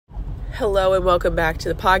Hello and welcome back to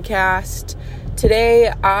the podcast.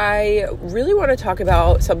 Today, I really want to talk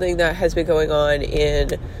about something that has been going on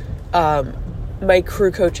in my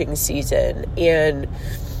crew coaching season. And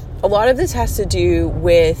a lot of this has to do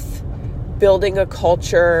with building a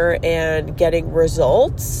culture and getting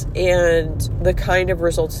results and the kind of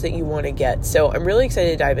results that you want to get. So I'm really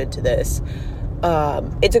excited to dive into this.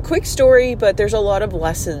 It's a quick story, but there's a lot of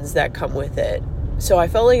lessons that come with it. So I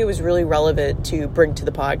felt like it was really relevant to bring to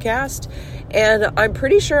the podcast. And I'm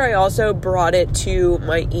pretty sure I also brought it to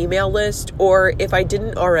my email list, or if I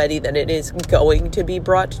didn't already, then it is going to be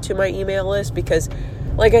brought to my email list because,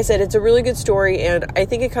 like I said, it's a really good story. And I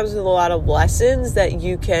think it comes with a lot of lessons that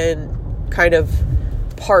you can kind of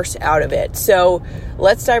parse out of it. So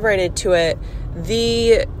let's dive right into it.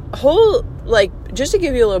 The whole, just to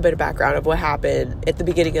give you a little bit of background of what happened at the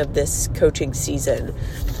beginning of this coaching season,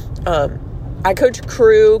 I coach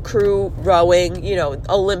crew rowing,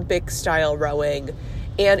 Olympic style rowing.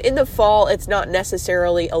 And in the fall, it's not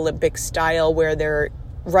necessarily Olympic style where they're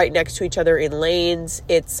right next to each other in lanes.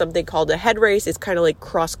 It's something called a head race. It's kind of like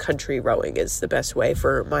cross country rowing is the best way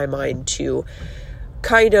for my mind to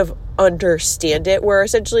kind of understand it, where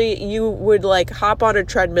essentially you would hop on a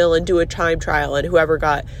treadmill and do a time trial, and whoever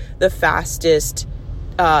got the fastest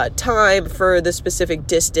time for the specific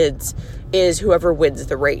distance is whoever wins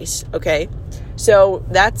the race. Okay. So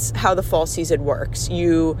that's how the fall season works.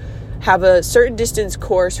 You have a certain distance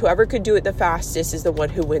course. Whoever could do it the fastest is the one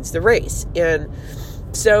who wins the race. And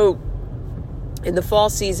so in the fall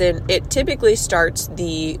season, it typically starts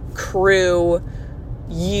the crew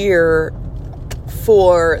year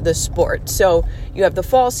for the sport. So you have the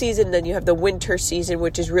fall season, then you have the winter season,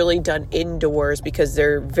 which is really done indoors because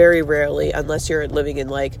they're very rarely, unless you're living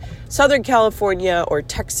in Southern California or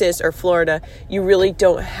Texas or Florida, you really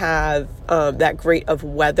don't have that great of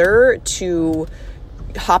weather to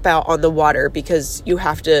hop out on the water because you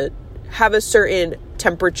have to have a certain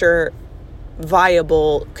temperature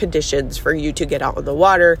viable conditions for you to get out on the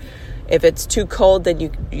water. If it's too cold, then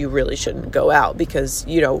you really shouldn't go out because,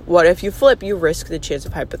 what if you flip? You risk the chance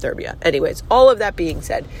of hypothermia. Anyways, all of that being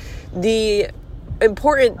said, the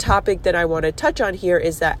important topic that I want to touch on here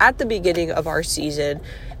is that at the beginning of our season,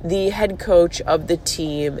 the head coach of the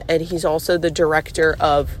team, and he's also the director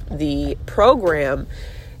of the program,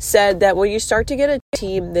 said that when you start to get a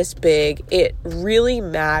team this big, it really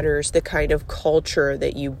matters the kind of culture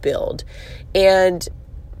that you build. And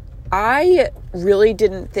I really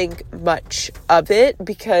didn't think much of it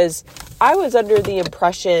because I was under the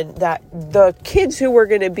impression that the kids who were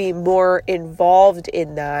going to be more involved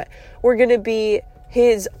in that were going to be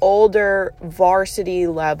his older varsity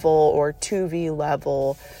level or 2V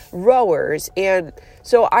level rowers. And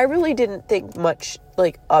so I really didn't think much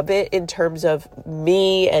of it in terms of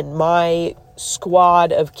me and my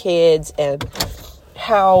squad of kids and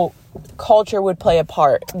how culture would play a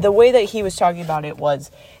part. The way that he was talking about it was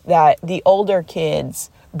that the older kids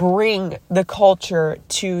bring the culture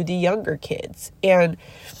to the younger kids. And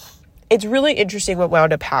it's really interesting what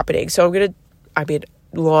wound up happening. So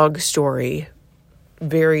long story,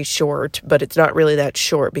 very short, but it's not really that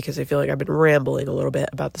short because I feel like I've been rambling a little bit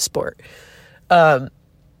about the sport.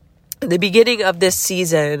 In the beginning of this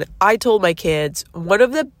season, I told my kids, one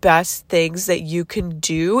of the best things that you can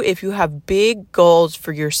do if you have big goals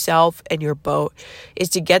for yourself and your boat is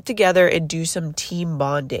to get together and do some team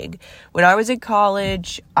bonding. When I was in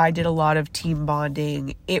college, I did a lot of team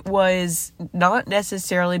bonding. It was not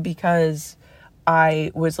necessarily because I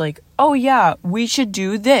was oh yeah, we should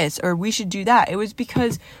do this or we should do that. It was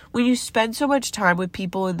because when you spend so much time with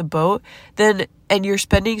people in the boat, and you're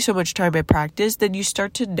spending so much time at practice, then you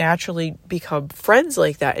start to naturally become friends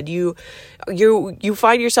like that. And you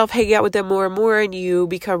find yourself hanging out with them more and more, and you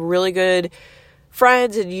become really good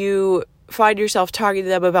friends, and you find yourself talking to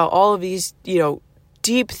them about all of these,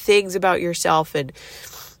 deep things about yourself. And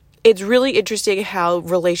it's really interesting how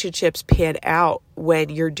relationships pan out when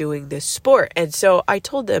you're doing this sport. And so I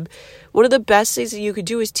told them one of the best things that you could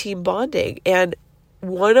do is team bonding. And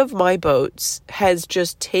one of my boats has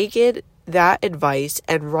just taken that advice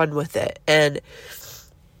and run with it. And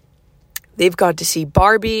they've gone to see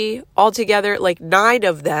Barbie all together. 9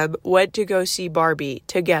 of them went to go see Barbie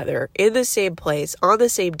together in the same place on the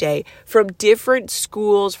same day from different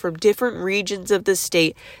schools, from different regions of the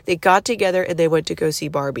state. They got together and they went to go see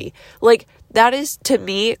Barbie. That is, to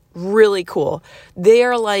me, really cool. They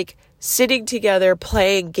are sitting together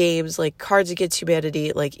playing games like Cards Against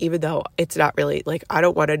Humanity, even though it's not really I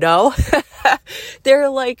don't want to know. they're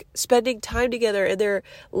like spending time together and they're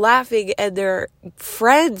laughing and they're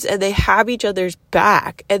friends and they have each other's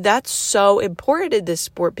back. And that's so important in this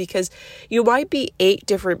sport because you might be 8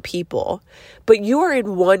 different people, but you are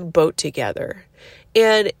in one boat together.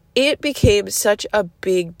 And it became such a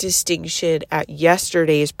big distinction at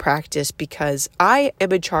yesterday's practice because I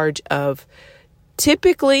am in charge of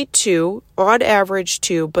typically 2, on average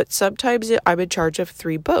 2, but sometimes I'm in charge of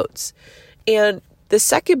 3 boats. And the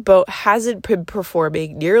second boat hasn't been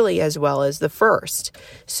performing nearly as well as the first.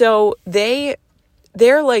 So they're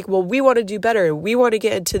like, well, we want to do better. And we want to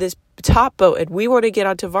get into this top boat and we want to get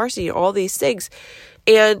onto varsity and all these things.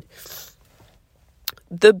 And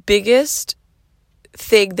the biggest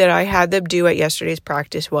thing that I had them do at yesterday's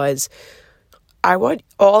practice was, I want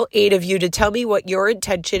all 8 of you to tell me what your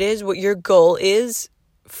intention is, what your goal is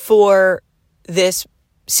for this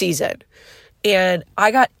season. And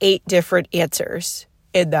I got 8 different answers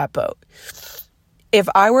in that boat. If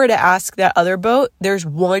I were to ask that other boat, there's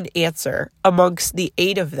one answer amongst the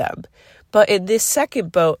 8 of them. But in this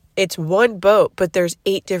second boat, it's one boat, but there's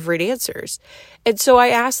 8 different answers. And so I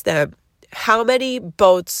asked them, how many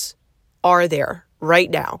boats are there right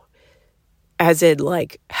now? As in,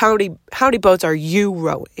 like, how many boats are you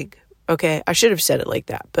rowing? Okay, I should have said it like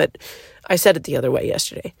that, but I said it the other way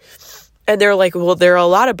yesterday. And they're like, well, there are a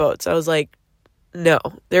lot of boats. I was like, no,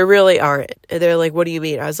 there really aren't. And they're like, what do you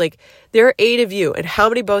mean? I was like, there are 8 of you, and how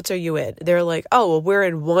many boats are you in? They're like, oh, well, we're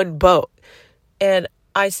in one boat. And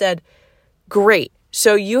I said, great.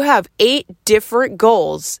 So you have 8 different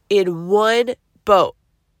goals in one boat.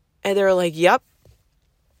 And they were like, yep.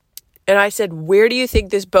 And I said, where do you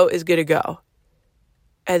think this boat is going to go?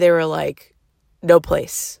 And they were like, no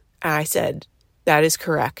place. And I said, that is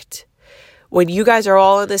correct. When you guys are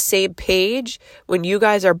all on the same page, when you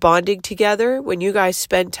guys are bonding together, when you guys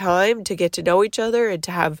spend time to get to know each other and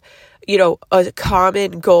to have, a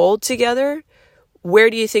common goal together,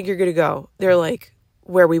 where do you think you're going to go? They're like,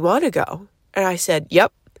 where we want to go. And I said,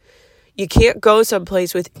 yep. You can't go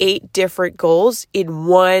someplace with 8 different goals in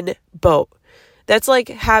one boat. That's like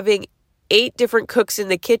having 8 different cooks in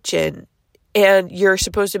the kitchen and you're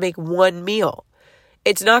supposed to make one meal.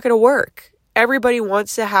 It's not going to work. Everybody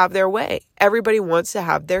wants to have their way. Everybody wants to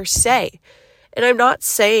have their say. And I'm not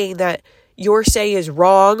saying that your say is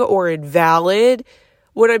wrong or invalid.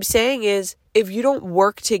 What I'm saying is, if you don't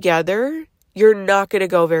work together, you're not going to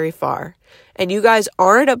go very far. And you guys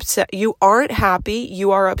aren't upset. You aren't happy.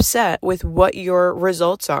 You are upset with what your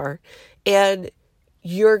results are. And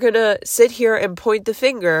you're going to sit here and point the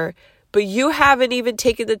finger, but you haven't even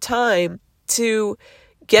taken the time to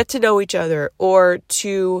get to know each other or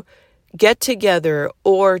to get together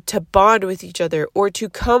or to bond with each other or to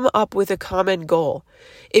come up with a common goal.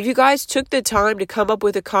 If you guys took the time to come up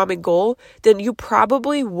with a common goal, then you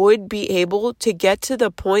probably would be able to get to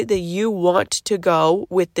the point that you want to go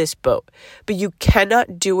with this boat. But you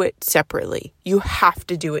cannot do it separately. You have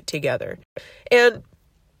to do it together. And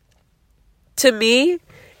to me,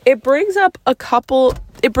 it brings up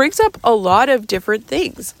a lot of different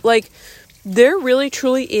things. Like, there really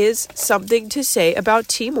truly is something to say about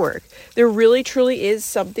teamwork. There really truly is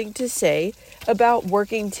something to say about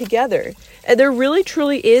working together. And there really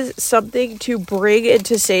truly is something to bring and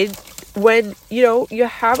to say when, you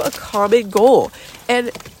have a common goal. And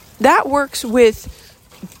that works with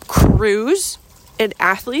crews and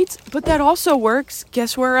athletes, but that also works,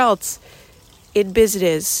 guess where else? In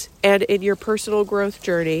business and in your personal growth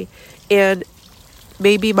journey. And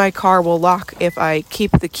maybe my car will lock if I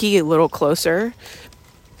keep the key a little closer.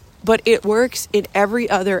 But it works in every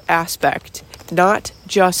other aspect, not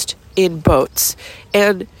just in boats.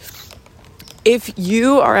 And if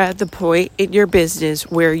you are at the point in your business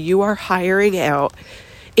where you are hiring out,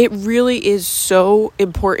 it really is so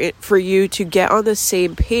important for you to get on the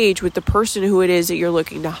same page with the person who it is that you're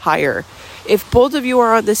looking to hire. If both of you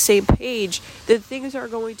are on the same page, then things are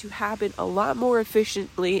going to happen a lot more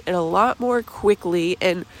efficiently and a lot more quickly,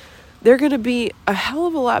 and they're going to be a hell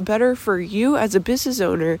of a lot better for you as a business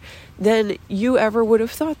owner than you ever would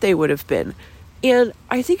have thought they would have been. And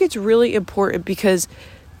I think it's really important because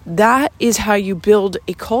that is how you build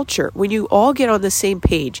a culture, when you all get on the same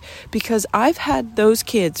page. Because I've had those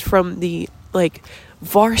kids from the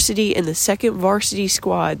varsity and the second varsity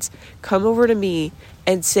squads come over to me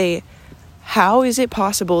and say, how is it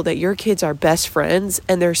possible that your kids are best friends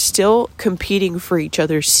and they're still competing for each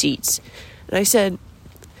other's seats? And I said,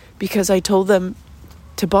 because I told them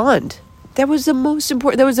to bond. That was the most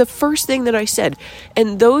important. That was the first thing that I said.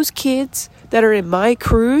 And those kids that are in my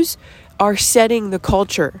crews are setting the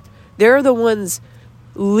culture. They're the ones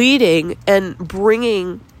leading and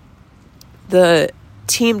bringing the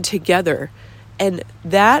team together. And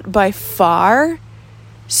that by far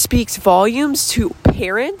speaks volumes to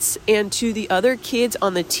parents and to the other kids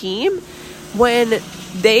on the team when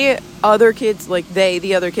the other kids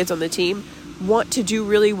on the team want to do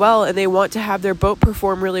really well and they want to have their boat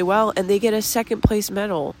perform really well and they get a second place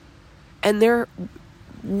medal. And they're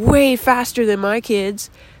way faster than my kids.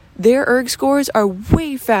 Their erg scores are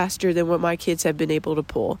way faster than what my kids have been able to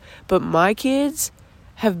pull. But my kids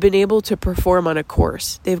have been able to perform on a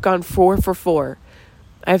course. They've gone 4 for 4.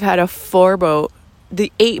 I've had a 4 boat.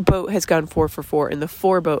 The 8 boat has gone 4 for 4 and the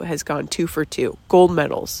 4 boat has gone 2 for 2. Gold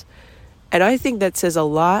medals. And I think that says a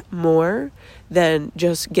lot more than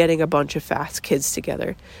just getting a bunch of fast kids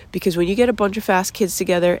together. Because when you get a bunch of fast kids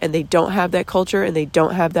together and they don't have that culture and they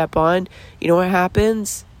don't have that bond, you know what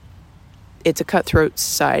happens? It's a cutthroat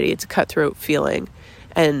society. It's a cutthroat feeling.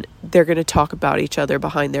 And they're going to talk about each other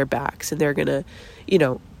behind their backs. And they're going to,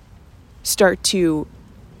 start to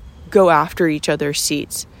go after each other's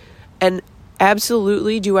seats. And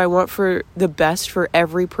absolutely, do I want for the best for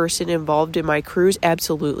every person involved in my cruise?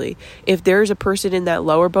 Absolutely. If there's a person in that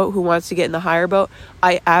lower boat who wants to get in the higher boat,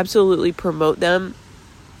 I absolutely promote them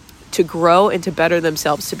to grow and to better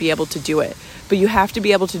themselves to be able to do it. But you have to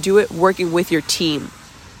be able to do it working with your team.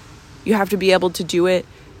 You have to be able to do it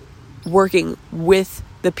working with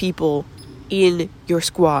the people in your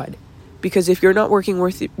squad. Because if you're not working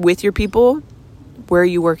with your people, where are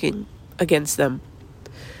you working against them?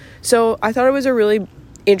 So I thought it was a really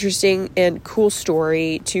interesting and cool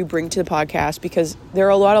story to bring to the podcast because there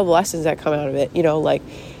are a lot of lessons that come out of it.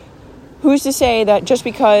 Who's to say that just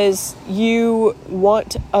because you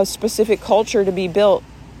want a specific culture to be built,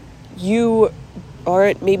 you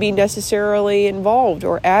aren't maybe necessarily involved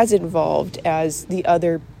or as involved as the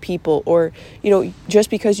other people? Or,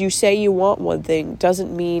 just because you say you want one thing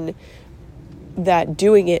doesn't mean that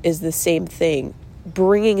doing it is the same thing.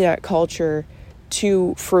 Bringing that culture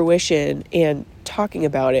to fruition and talking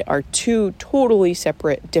about it are 2 totally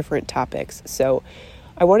separate, different topics. So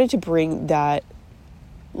I wanted to bring that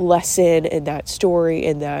lesson and that story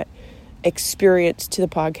and that experience to the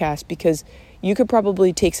podcast because you could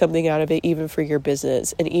probably take something out of it even for your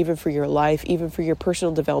business and even for your life, even for your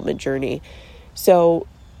personal development journey. So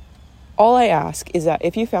all I ask is that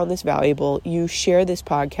if you found this valuable, you share this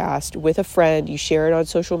podcast with a friend, you share it on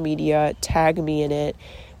social media, tag me in it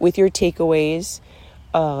with your takeaways.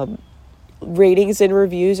 Ratings and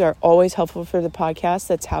reviews are always helpful for the podcast.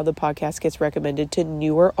 That's how the podcast gets recommended to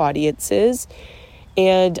newer audiences.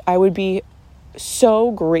 And I would be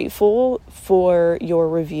so grateful for your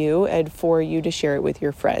review and for you to share it with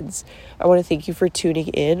your friends. I want to thank you for tuning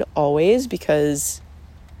in always because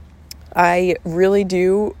I really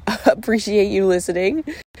do appreciate you listening.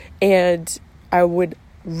 And I would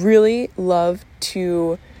really love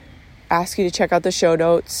to ask you to check out the show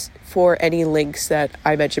notes for any links that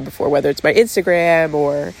I mentioned before, whether it's my Instagram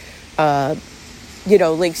or,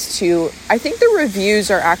 links to, I think the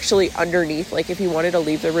reviews are actually underneath. Like if you wanted to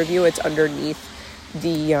leave the review, it's underneath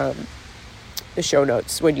the show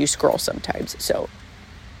notes when you scroll sometimes. So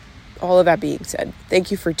all of that being said,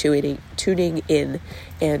 thank you for tuning in,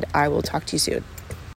 and I will talk to you soon.